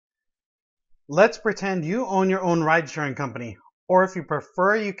Let's pretend you own your own ride-sharing company, or if you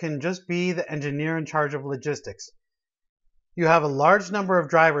prefer, you can just be the engineer in charge of logistics. You have a large number of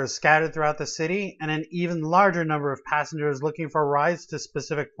drivers scattered throughout the city and an even larger number of passengers looking for rides to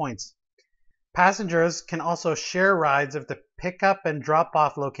specific points. Passengers can also share rides if the pickup and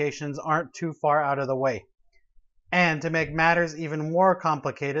drop-off locations aren't too far out of the way. And to make matters even more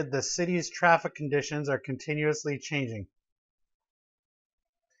complicated, the city's traffic conditions are continuously changing.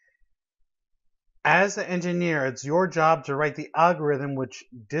 As the engineer, it's your job to write the algorithm which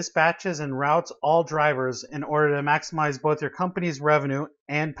dispatches and routes all drivers in order to maximize both your company's revenue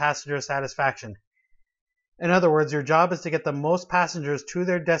and passenger satisfaction. In other words, your job is to get the most passengers to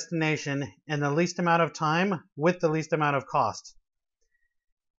their destination in the least amount of time with the least amount of cost.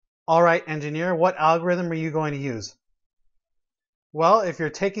 All right, engineer, what algorithm are you going to use? Well, if you're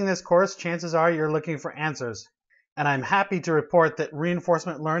taking this course, chances are you're looking for answers. And I'm happy to report that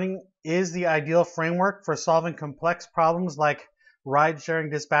reinforcement learning is the ideal framework for solving complex problems like ride-sharing,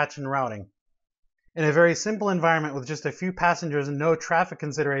 dispatch, and routing. In a very simple environment with just a few passengers and no traffic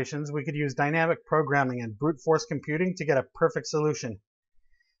considerations, we could use dynamic programming and brute force computing to get a perfect solution.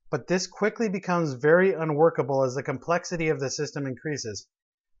 But this quickly becomes very unworkable as the complexity of the system increases.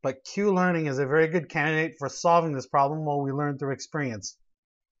 But Q-learning is a very good candidate for solving this problem while we learn through experience.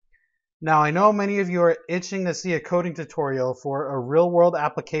 Now, I know many of you are itching to see a coding tutorial for a real-world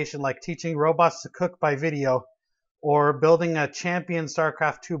application like teaching robots to cook by video or building a champion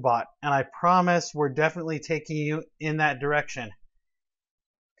StarCraft 2 bot, and I promise we're definitely taking you in that direction.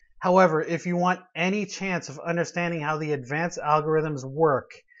 However, if you want any chance of understanding how the advanced algorithms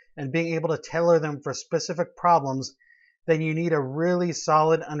work and being able to tailor them for specific problems, then you need a really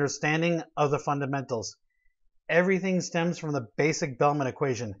solid understanding of the fundamentals. Everything stems from the basic Bellman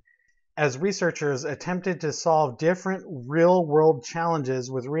equation. As researchers attempted to solve different real-world challenges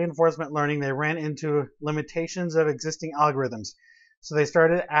with reinforcement learning, they ran into limitations of existing algorithms. So they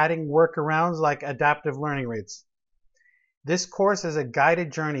started adding workarounds like adaptive learning rates. This course is a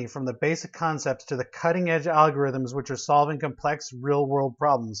guided journey from the basic concepts to the cutting-edge algorithms which are solving complex real-world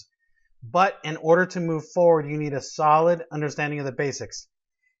problems. But in order to move forward, you need a solid understanding of the basics.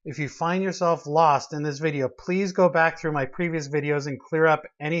 If you find yourself lost in this video, please go back through my previous videos and clear up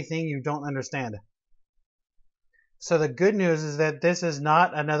anything you don't understand. So the good news is that this is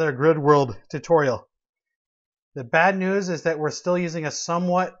not another Grid World tutorial. The bad news is that we're still using a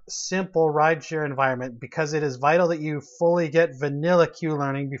somewhat simple rideshare environment because it is vital that you fully get vanilla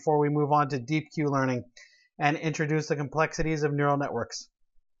Q-learning before we move on to deep Q-learning and introduce the complexities of neural networks.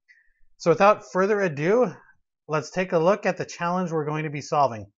 So without further ado, let's take a look at the challenge we're going to be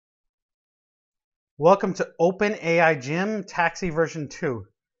solving. Welcome to OpenAI Gym Taxi version 2.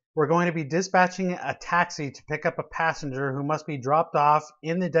 We're going to be dispatching a taxi to pick up a passenger who must be dropped off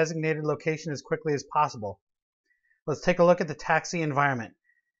in the designated location as quickly as possible. Let's take a look at the taxi environment.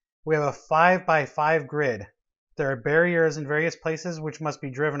 We have a 5x5 grid. There are barriers in various places which must be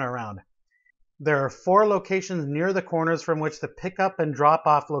driven around. There are 4 locations near the corners from which the pickup and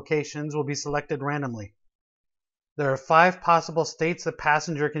drop-off locations will be selected randomly. There are 5 possible states the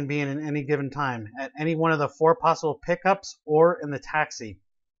passenger can be in at any given time, at any one of the 4 possible pickups or in the taxi.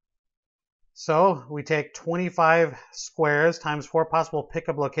 So we take 25 squares times 4 possible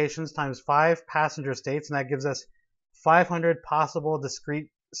pickup locations times 5 passenger states, and that gives us 500 possible discrete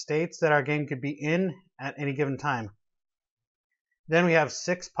states that our game could be in at any given time. Then we have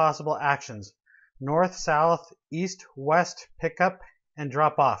 6 possible actions: north, south, east, west, pickup, and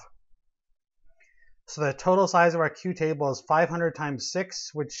drop off. So the total size of our Q table is 500 times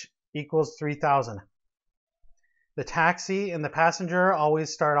 6, which equals 3,000. The taxi and the passenger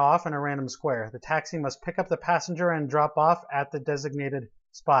always start off in a random square. The taxi must pick up the passenger and drop off at the designated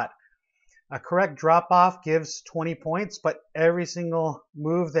spot. A correct drop off gives 20 points, but every single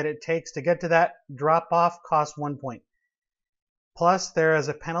move that it takes to get to that drop off costs 1 point. Plus, there is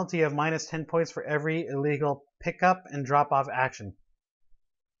a penalty of minus 10 points for every illegal pickup and drop off action.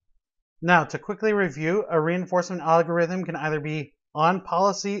 Now, to quickly review, a reinforcement algorithm can either be on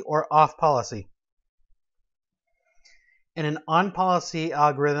policy or off policy. In an on policy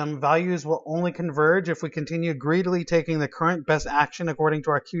algorithm, values will only converge if we continue greedily taking the current best action according to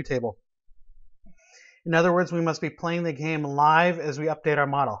our Q table. In other words, we must be playing the game live as we update our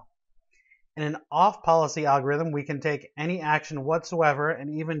model. In an off policy algorithm, we can take any action whatsoever and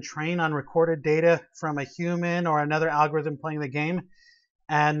even train on recorded data from a human or another algorithm playing the game.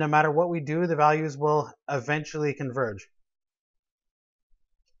 And no matter what we do, the values will eventually converge.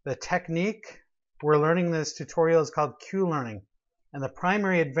 The technique we're learning in this tutorial is called Q-learning. And the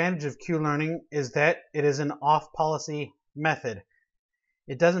primary advantage of Q-learning is that it is an off-policy method.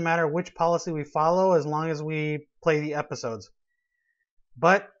 It doesn't matter which policy we follow as long as we play the episodes.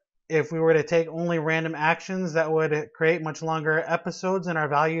 But if we were to take only random actions, that would create much longer episodes and our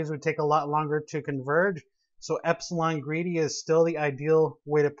values would take a lot longer to converge. So epsilon greedy is still the ideal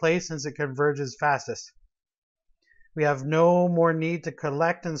way to play since it converges fastest. We have no more need to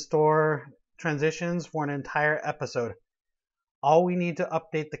collect and store transitions for an entire episode. All we need to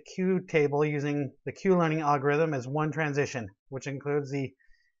update the Q table using the Q learning algorithm is one transition, which includes the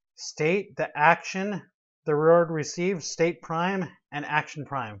state, the action, the reward received, state prime, and action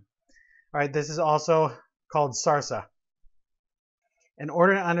prime. All right, this is also called SARSA. In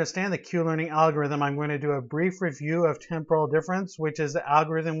order to understand the Q learning algorithm, I'm going to do a brief review of temporal difference, which is the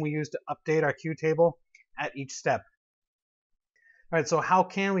algorithm we use to update our Q table at each step. All right, so how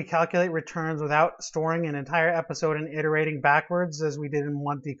can we calculate returns without storing an entire episode and iterating backwards as we did in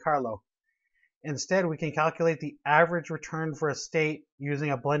Monte Carlo? Instead, we can calculate the average return for a state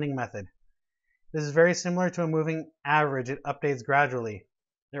using a blending method. This is very similar to a moving average. It updates gradually.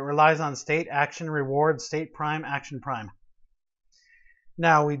 It relies on state, action, reward, state prime, action prime.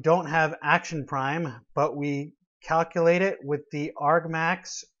 Now, we don't have action prime, but we calculate it with the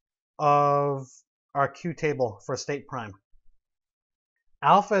argmax of our Q table for state prime.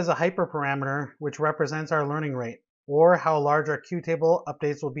 Alpha is a hyperparameter which represents our learning rate, or how large our Q table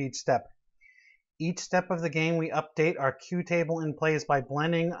updates will be each step. Each step of the game we update our Q table in place by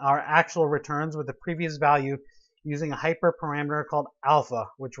blending our actual returns with the previous value using a hyperparameter called alpha,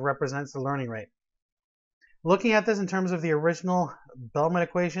 which represents the learning rate. Looking at this in terms of the original Bellman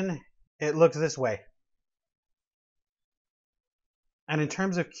equation, it looks this way. And in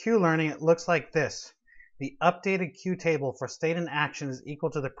terms of Q learning, it looks like this. The updated Q table for state and action is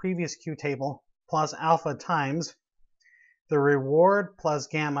equal to the previous Q table plus alpha times the reward plus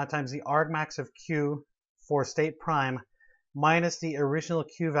gamma times the argmax of Q for state prime minus the original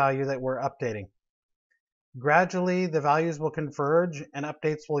Q value that we're updating. Gradually, the values will converge and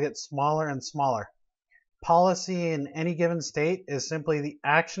updates will get smaller and smaller. Policy in any given state is simply the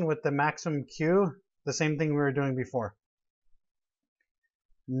action with the maximum Q, the same thing we were doing before.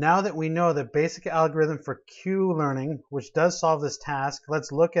 Now that we know the basic algorithm for Q learning, which does solve this task,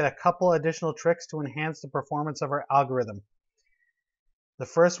 let's look at a couple additional tricks to enhance the performance of our algorithm. The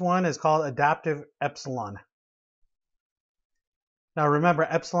first one is called adaptive epsilon. Now remember,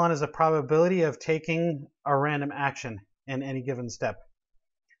 epsilon is the probability of taking a random action in any given step.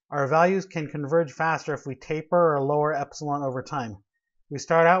 Our values can converge faster if we taper or lower epsilon over time. We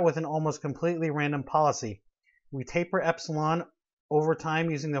start out with an almost completely random policy. We taper epsilon over time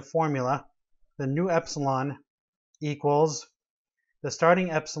using the formula. The new epsilon equals the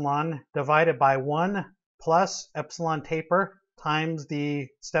starting epsilon divided by 1 plus epsilon taper times the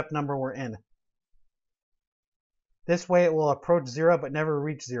step number we're in. This way it will approach 0 but never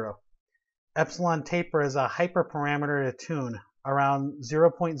reach 0. Epsilon taper is a hyperparameter to tune. Around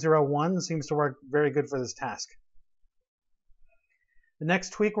 0.01 seems to work very good for this task. The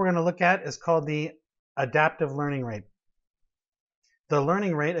next tweak we're going to look at is called the adaptive learning rate. The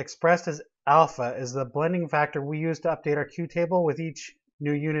learning rate, expressed as alpha, is the blending factor we use to update our Q table with each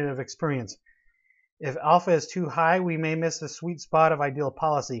new unit of experience. If alpha is too high, we may miss the sweet spot of ideal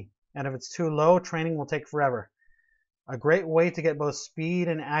policy, and if it's too low, training will take forever. A great way to get both speed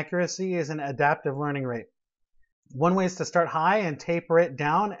and accuracy is an adaptive learning rate. One way is to start high and taper it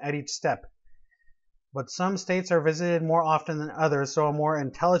down at each step. But some states are visited more often than others, so a more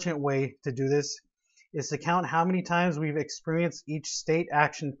intelligent way to do this is to count how many times we've experienced each state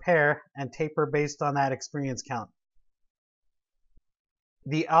action pair and taper based on that experience count.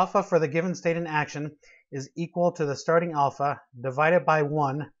 The alpha for the given state in action is equal to the starting alpha divided by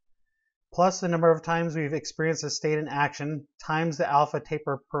 1 plus the number of times we've experienced a state in action times the alpha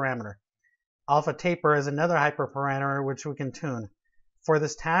taper parameter. Alpha taper is another hyperparameter which we can tune. For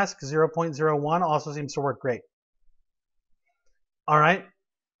this task, 0.01 also seems to work great. All right,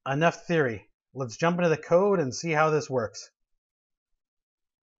 enough theory. Let's jump into the code and see how this works.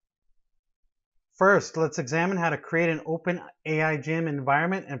 First, let's examine how to create an open AI Gym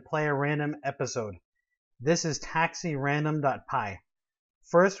environment and play a random episode. This is taxirandom.py.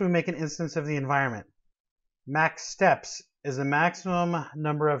 First, we make an instance of the environment. Max steps is the maximum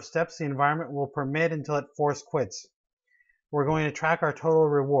number of steps the environment will permit until it force quits. We're going to track our total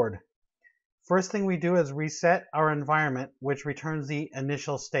reward. First thing we do is reset our environment, which returns the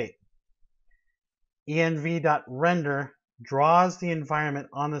initial state. env.render draws the environment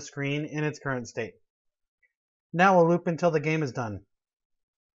on the screen in its current state. Now we'll loop until the game is done.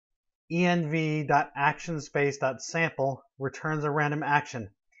 env.actionspace.sample returns a random action.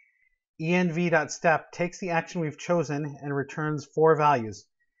 env.step takes the action we've chosen and returns 4 values: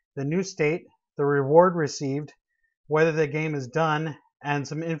 the new state, the reward received, whether the game is done, and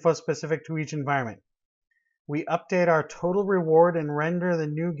some info specific to each environment. We update our total reward and render the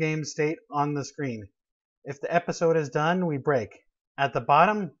new game state on the screen. If the episode is done, we break. At the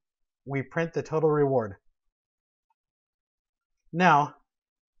bottom, we print the total reward. Now,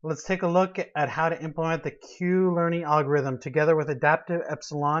 let's take a look at how to implement the Q learning algorithm together with adaptive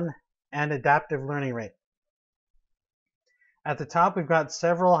epsilon and adaptive learning rate. At the top, we've got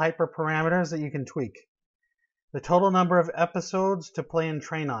several hyperparameters that you can tweak. The total number of episodes to play and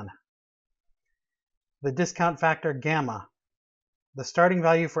train on, the discount factor gamma, the starting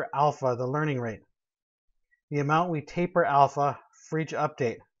value for alpha, the learning rate, the amount we taper alpha for each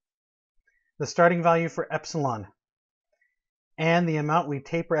update, the starting value for epsilon, and the amount we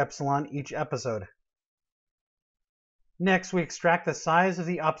taper epsilon each episode. Next, we extract the size of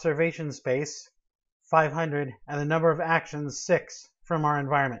the observation space, 500, and the number of actions, 6, from our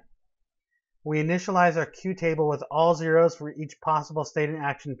environment. We initialize our Q table with all zeros for each possible state and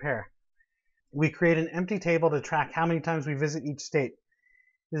action pair. We create an empty table to track how many times we visit each state.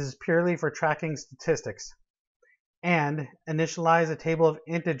 This is purely for tracking statistics. And initialize a table of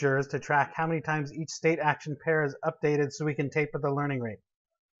integers to track how many times each state action pair is updated so we can taper the learning rate.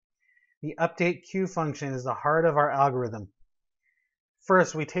 The update Q function is the heart of our algorithm.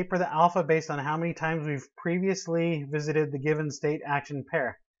 First, we taper the alpha based on how many times we've previously visited the given state action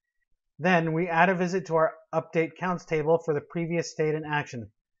pair. Then we add a visit to our update counts table for the previous state and action.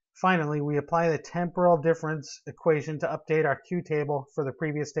 Finally, we apply the temporal difference equation to update our Q table for the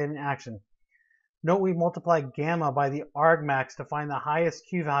previous state and action. Note we multiply gamma by the argmax to find the highest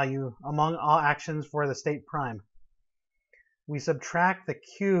Q value among all actions for the state prime. We subtract the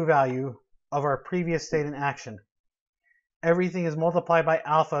Q value of our previous state and action. Everything is multiplied by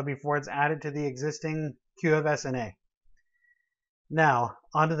alpha before it's added to the existing Q of SNA. Now,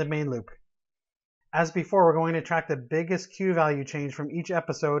 onto the main loop. As before, we're going to track the biggest Q value change from each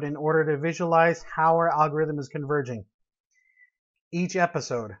episode in order to visualize how our algorithm is converging. Each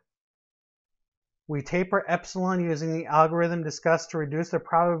episode, we taper epsilon using the algorithm discussed to reduce the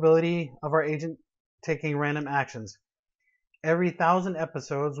probability of our agent taking random actions. Every 1,000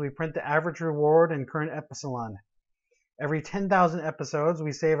 episodes, we print the average reward and current epsilon. Every 10,000 episodes,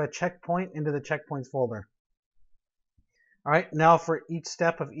 we save a checkpoint into the checkpoints folder. All right, now for each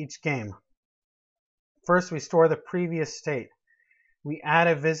step of each game. First, we store the previous state. We add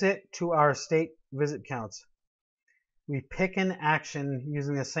a visit to our state visit counts. We pick an action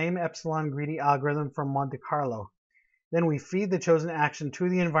using the same epsilon greedy algorithm from Monte Carlo. Then we feed the chosen action to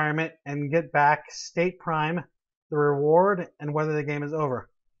the environment and get back state prime, the reward, and whether the game is over.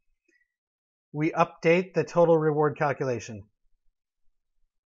 We update the total reward calculation.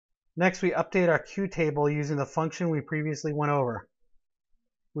 Next, we update our Q table using the function we previously went over.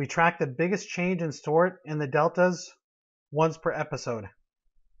 We track the biggest change and store it in the deltas once per episode.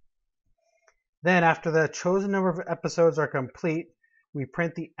 Then, after the chosen number of episodes are complete, we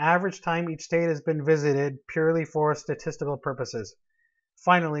print the average time each state has been visited purely for statistical purposes.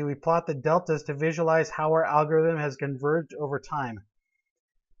 Finally, we plot the deltas to visualize how our algorithm has converged over time.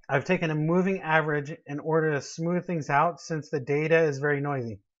 I've taken a moving average in order to smooth things out since the data is very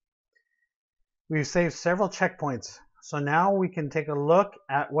noisy. We've saved several checkpoints, so now we can take a look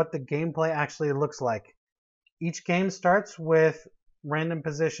at what the gameplay actually looks like. Each game starts with random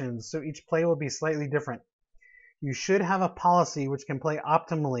positions, so each play will be slightly different. You should have a policy which can play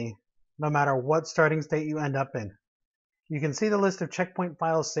optimally no matter what starting state you end up in. You can see the list of checkpoint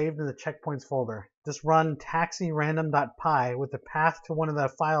files saved in the checkpoints folder. Just run taxirandom.py with the path to one of the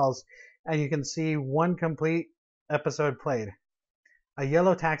files and you can see one complete episode played. A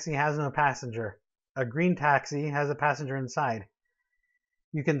yellow taxi has no passenger. A green taxi has a passenger inside.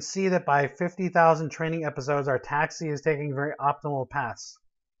 You can see that by 50,000 training episodes, our taxi is taking very optimal paths.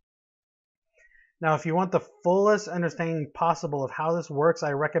 Now, if you want the fullest understanding possible of how this works,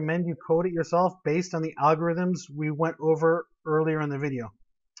 I recommend you code it yourself based on the algorithms we went over earlier in the video.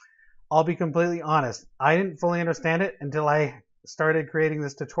 I'll be completely honest, I didn't fully understand it until I started creating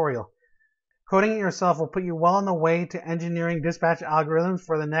this tutorial. Coding it yourself will put you well on the way to engineering dispatch algorithms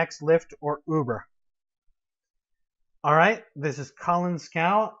for the next Lyft or Uber. Alright, this is Colin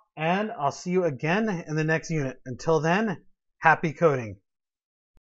Scow, and I'll see you again in the next unit. Until then, happy coding.